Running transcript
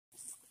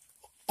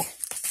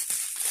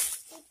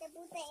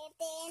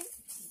tutetin.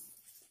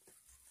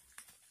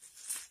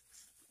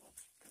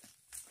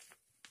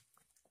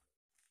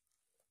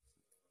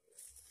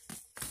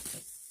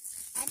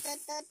 Atau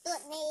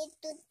tutut nih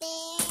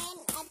tuten,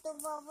 atau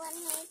bobon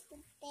nih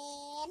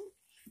tuten,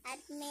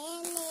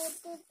 admin nih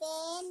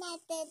tuten,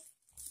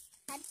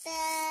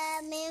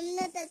 atau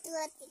memno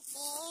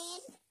tuten.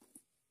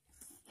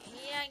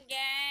 Iya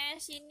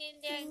guys, ini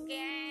dia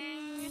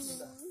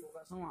guys.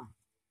 Buka semua.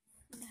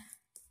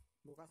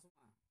 Buka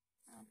semua.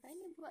 Apa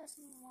ini buka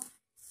semua?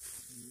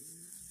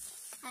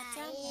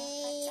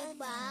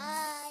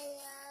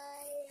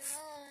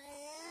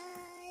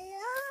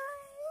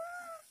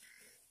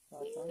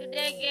 Itu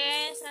dia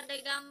guys, ada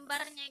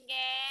gambarnya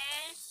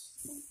guys.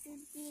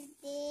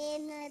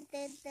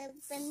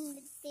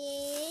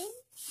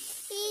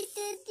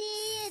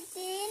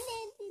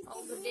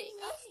 Oh gede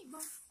kali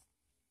bang.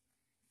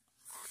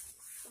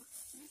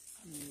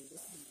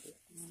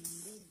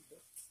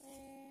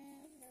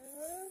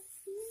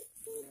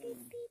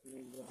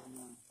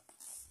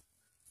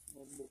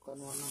 Bukan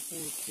warna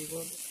putih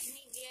kok.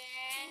 Ini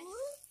guys.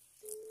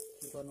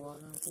 Bukan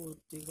warna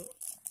putih kok.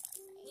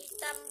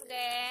 Hitam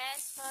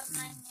guys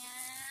warnanya.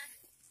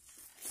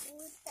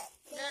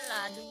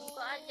 Udahlah,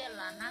 dibuka aja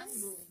lah,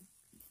 nanggung.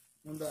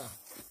 Udah.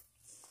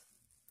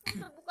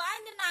 Buka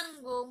aja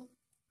nanggung.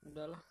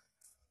 Udahlah.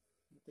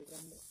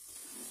 Matikan deh.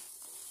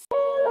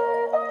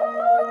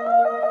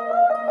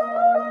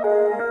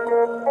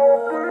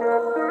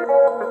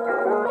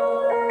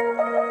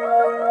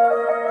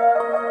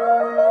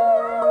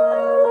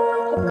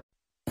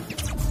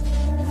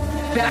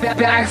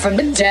 Back from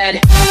the dead.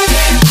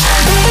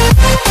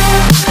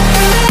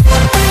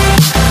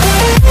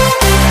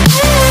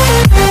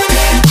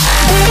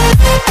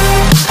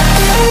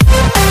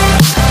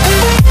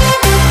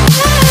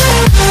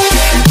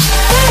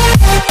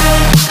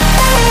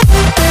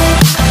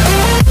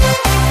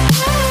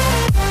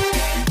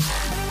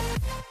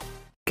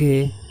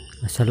 Oke,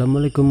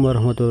 assalamualaikum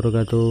warahmatullahi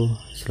wabarakatuh.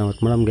 Selamat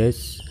malam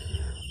guys.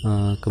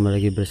 Kembali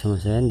lagi bersama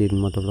saya di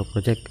Motovlog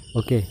Project.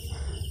 Oke,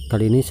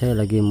 kali ini saya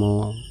lagi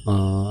mau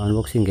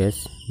unboxing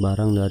guys,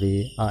 barang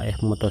dari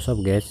AF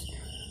Motoshop guys.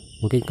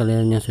 Mungkin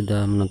kalian yang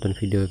sudah menonton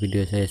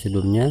video-video saya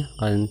sebelumnya,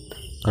 kalian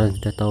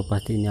sudah tahu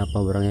pasti ini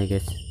apa barangnya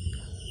guys.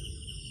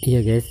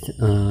 Iya guys,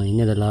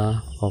 ini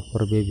adalah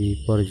cover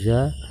baby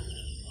FORZA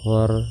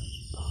for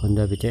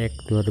Honda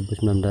BCX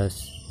 2019.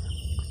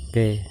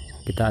 Oke,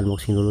 kita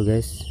unboxing dulu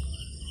guys.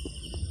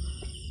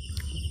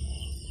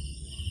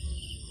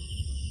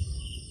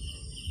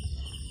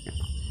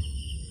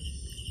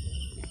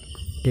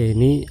 Oke,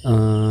 ini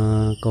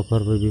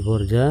cover baby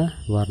FORZA,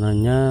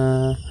 warnanya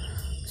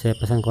saya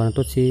pesan kemarin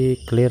tuh si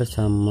clear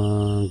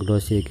sama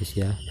glossy guys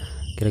ya.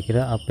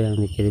 Kira-kira apa yang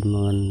dikirim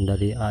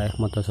dari AF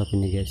Motoshop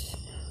ini guys.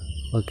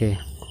 Oke,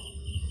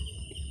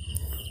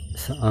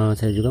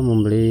 saya juga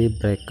membeli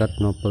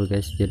braket nopol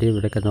guys. Jadi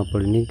braket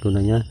nopol ini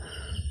gunanya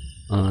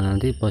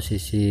nanti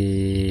posisi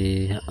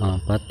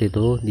plat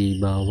itu di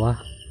bawah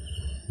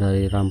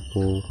dari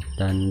lampu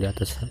dan di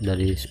atas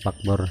dari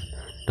spakbor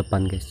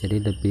depan guys,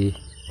 jadi lebih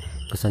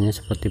kesannya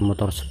seperti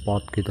motor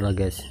sport gitulah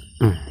guys.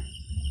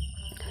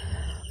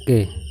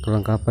 Oke,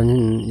 kelengkapan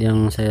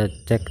yang saya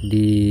cek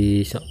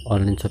di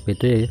online shop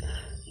itu ya,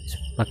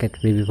 paket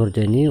baby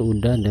FORZA ini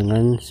udah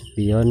dengan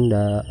spion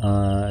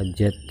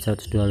jet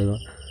 125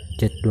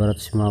 jet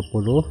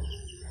 250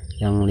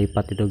 yang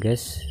lipat itu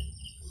guys.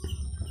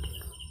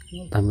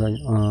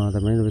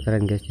 Tampilannya lebih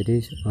keren guys. Jadi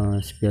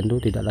spion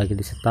tuh tidak lagi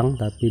di setang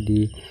tapi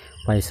di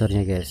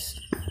visornya guys.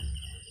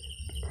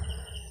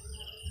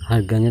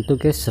 Harganya tuh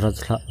guys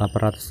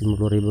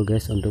 850.000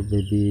 guys untuk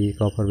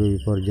cover baby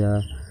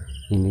FORZA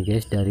ini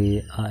guys dari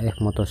AF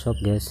Motoshop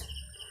guys.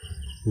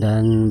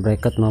 Dan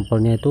braket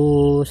nopolnya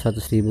itu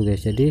 100.000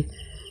 guys. Jadi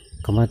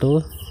kemarin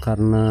tuh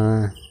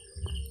karena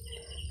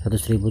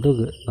 100.000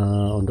 tuh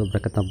untuk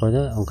braket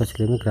nopolnya ongkos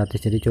kirimnya gratis,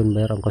 jadi cuma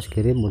bayar ongkos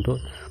kirim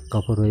untuk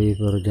cover baby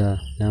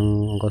FORZA yang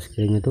ongkos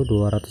kirimnya itu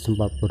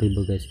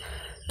 240.000 guys.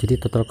 Jadi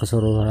total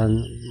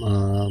keseluruhan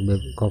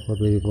cover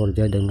baby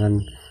FORZA dengan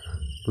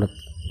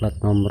plat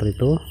nomor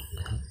itu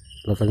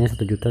totalnya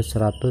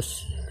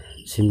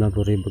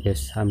 1.190.000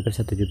 guys, hampir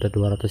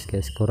 1.200.000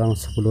 guys, kurang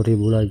 10.000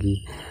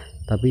 lagi.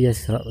 Tapi ya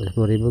 10.000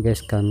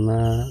 guys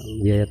karena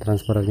biaya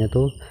transfernya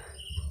tuh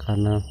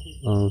karena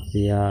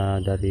via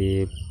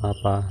dari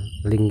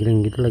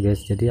link gitu lah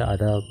guys, jadi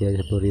ada biaya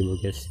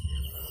 10.000 guys.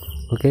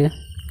 Oke,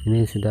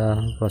 ini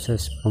sudah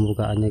proses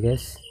pembukaannya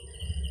guys,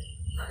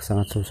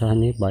 sangat susah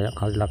nih, banyak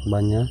kali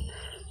lakbannya,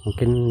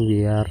 mungkin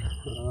biar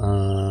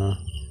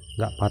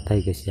nggak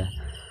patah guys ya.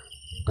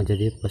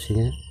 Jadi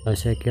posisinya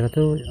saya kira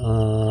tuh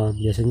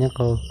biasanya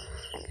kalau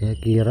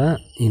kira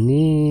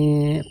ini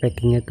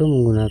packingnya tuh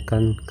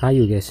menggunakan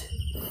kayu guys,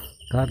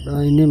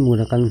 karena ini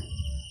menggunakan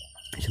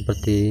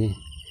seperti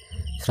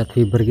serat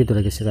fiber gitu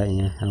lah guys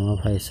kayaknya, sama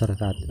visor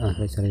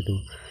itu,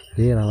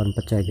 jadi rawan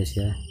pecah guys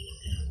ya.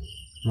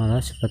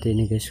 Malah seperti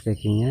ini guys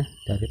packingnya,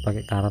 dari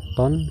pakai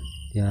karton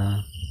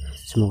ya,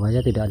 semoga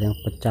aja tidak ada yang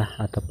pecah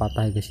atau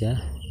patah guys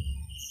ya.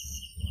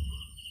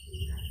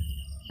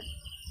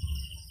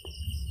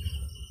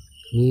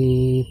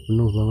 Ini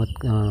penuh banget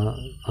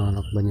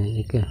lakbannya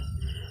ya.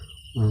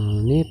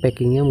 Ini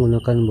packingnya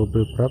menggunakan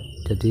bubble wrap,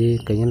 jadi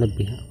kayaknya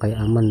lebih kayak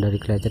aman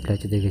dari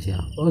lecet-lecet ya guys ya.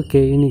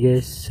 Oke, ini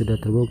guys sudah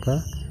terbuka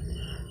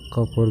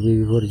cover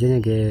baby FORZA nya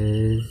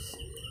guys.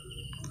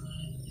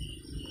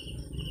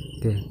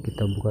 Oke,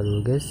 kita buka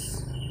dulu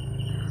guys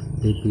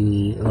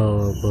baby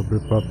bubble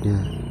wrap nya.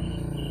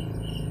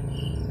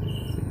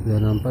 Udah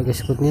nampak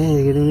guys kulitnya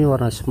gitu, ini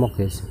warna smoke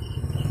guys,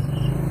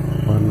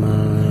 warna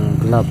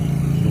gelap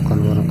bukan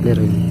warna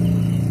clear ini.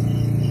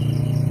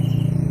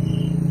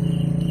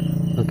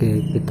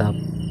 Oke, kita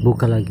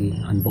buka lagi,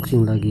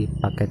 unboxing lagi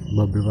paket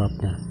bubble wrap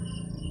nya.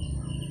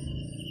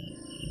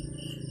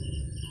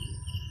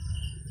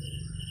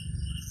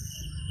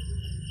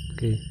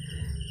 Oke,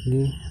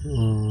 ini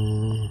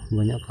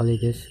banyak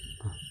kali guys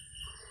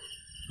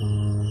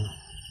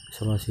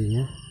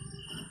isolasinya.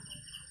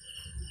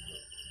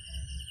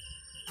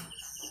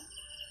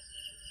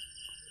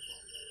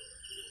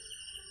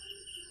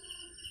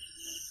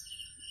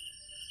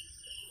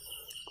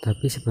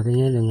 Tapi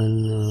sepertinya dengan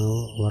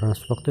warna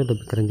smoke tuh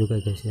lebih keren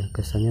juga guys ya,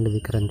 kesannya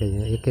lebih keren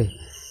kayaknya. Oke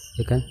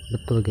ya kan,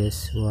 betul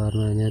guys,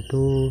 warnanya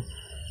tuh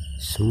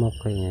smoke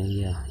kayaknya.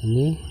 Iya,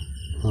 ini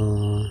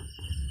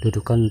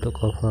dudukan untuk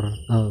cover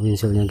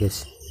windshieldnya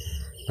guys,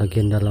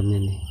 bagian dalamnya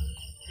nih.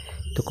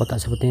 Itu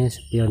kotak sepertinya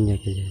spionnya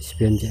guys ya,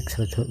 spion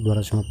JX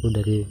 250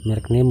 dari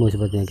merek Nemo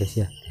sepertinya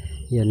guys ya.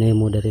 Ya,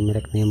 Nemo dari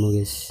merek Nemo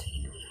guys,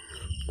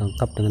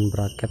 lengkap dengan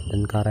braket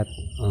dan karet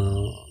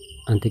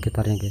anti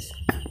getarnya guys.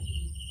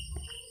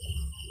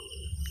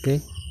 Oke,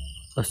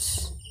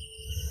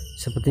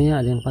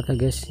 sepertinya ada yang patah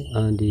guys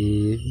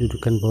di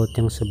dudukan baut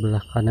yang sebelah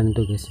kanan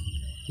itu guys.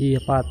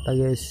 Iya, patah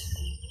guys.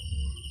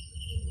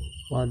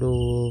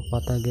 Waduh,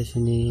 patah guys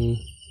ini.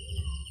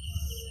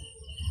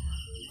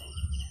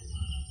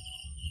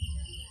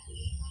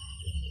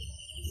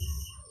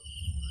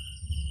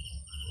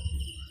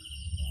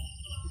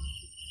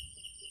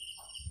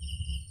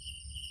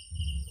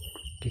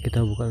 Oke,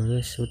 kita buka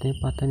dulu guys. Sepertinya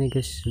patah nih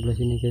guys sebelah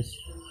sini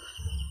guys.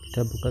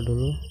 Kita buka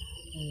dulu.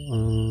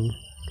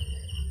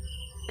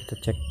 Kita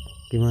cek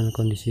gimana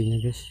kondisinya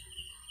guys.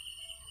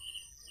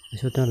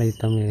 Itu warna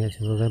hitam ya guys,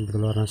 sebenarnya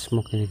betul warna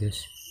smoke ini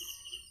guys.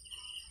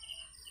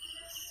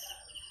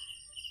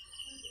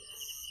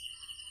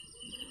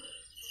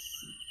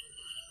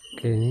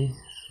 Oke, ini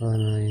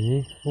warna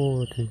ini.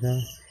 Oh, ternyata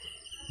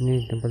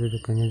ini tempat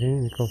dudukannya,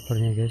 ini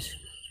covernya guys,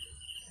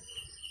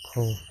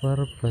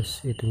 cover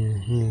plus itunya,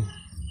 ini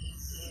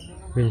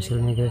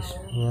pensilnya guys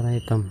warna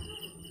hitam.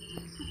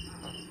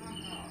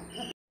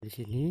 Di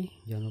sini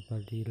jangan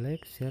lupa di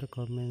like, share,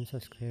 comment,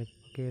 subscribe.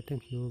 Oke,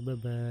 thank you, bye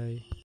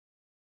bye.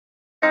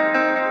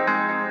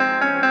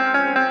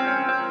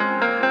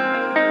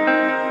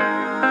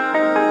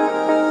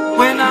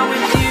 When I'm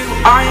with you,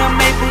 I am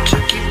able to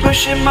keep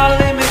pushing my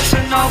limits,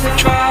 and all the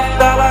drive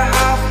that I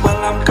have,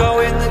 well, I'm going